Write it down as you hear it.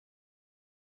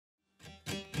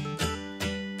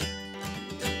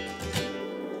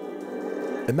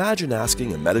Imagine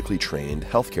asking a medically trained,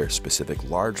 healthcare-specific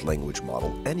large language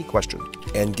model any question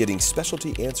and getting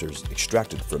specialty answers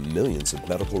extracted from millions of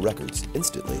medical records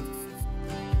instantly.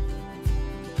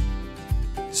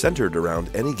 Centered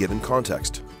around any given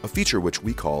context, a feature which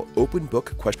we call open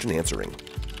book question answering.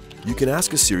 You can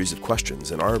ask a series of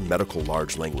questions and our medical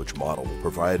large language model will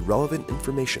provide relevant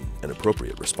information and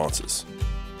appropriate responses.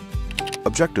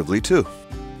 Objectively too.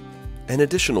 An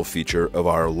additional feature of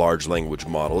our large language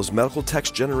model is medical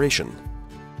text generation.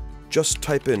 Just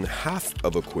type in half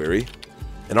of a query,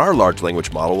 and our large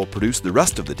language model will produce the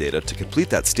rest of the data to complete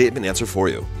that statement answer for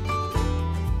you.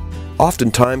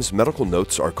 Oftentimes, medical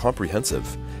notes are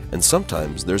comprehensive, and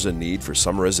sometimes there's a need for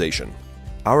summarization.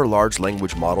 Our large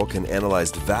language model can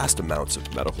analyze vast amounts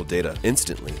of medical data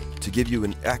instantly to give you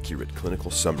an accurate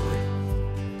clinical summary.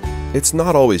 It's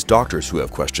not always doctors who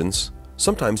have questions.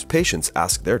 Sometimes patients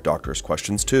ask their doctors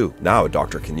questions too. Now a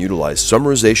doctor can utilize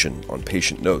summarization on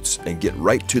patient notes and get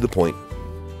right to the point.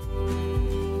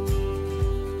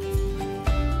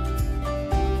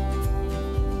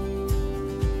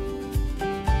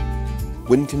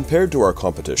 When compared to our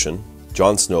competition,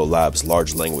 John Snow Labs'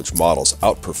 large language models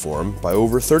outperform by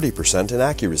over 30% in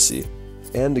accuracy.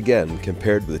 And again,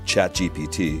 compared with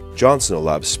ChatGPT, John Snow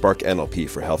Labs' Spark NLP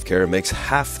for healthcare makes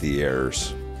half the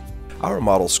errors. Our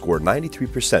models score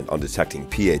 93% on detecting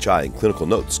PHI in clinical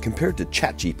notes compared to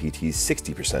ChatGPT's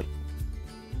 60%.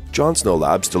 John Snow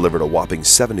Labs delivered a whopping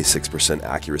 76%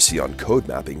 accuracy on code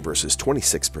mapping versus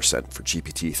 26% for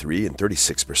GPT-3 and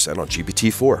 36% on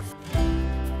GPT-4.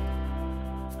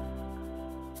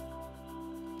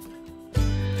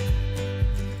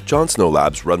 John Snow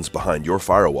Labs runs behind your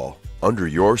firewall, under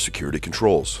your security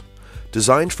controls.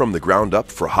 Designed from the ground up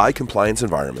for high compliance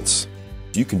environments,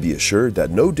 you can be assured that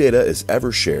no data is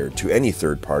ever shared to any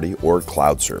third party or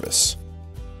cloud service.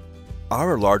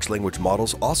 Our large language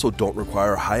models also don't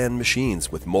require high-end machines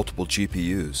with multiple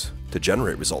GPUs to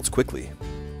generate results quickly.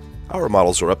 Our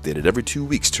models are updated every 2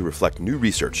 weeks to reflect new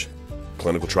research,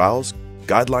 clinical trials,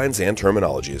 guidelines, and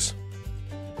terminologies.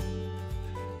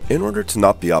 In order to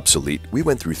not be obsolete, we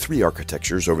went through 3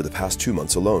 architectures over the past 2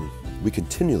 months alone. We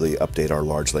continually update our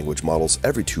large language models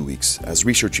every 2 weeks as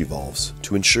research evolves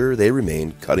to ensure they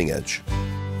remain cutting edge.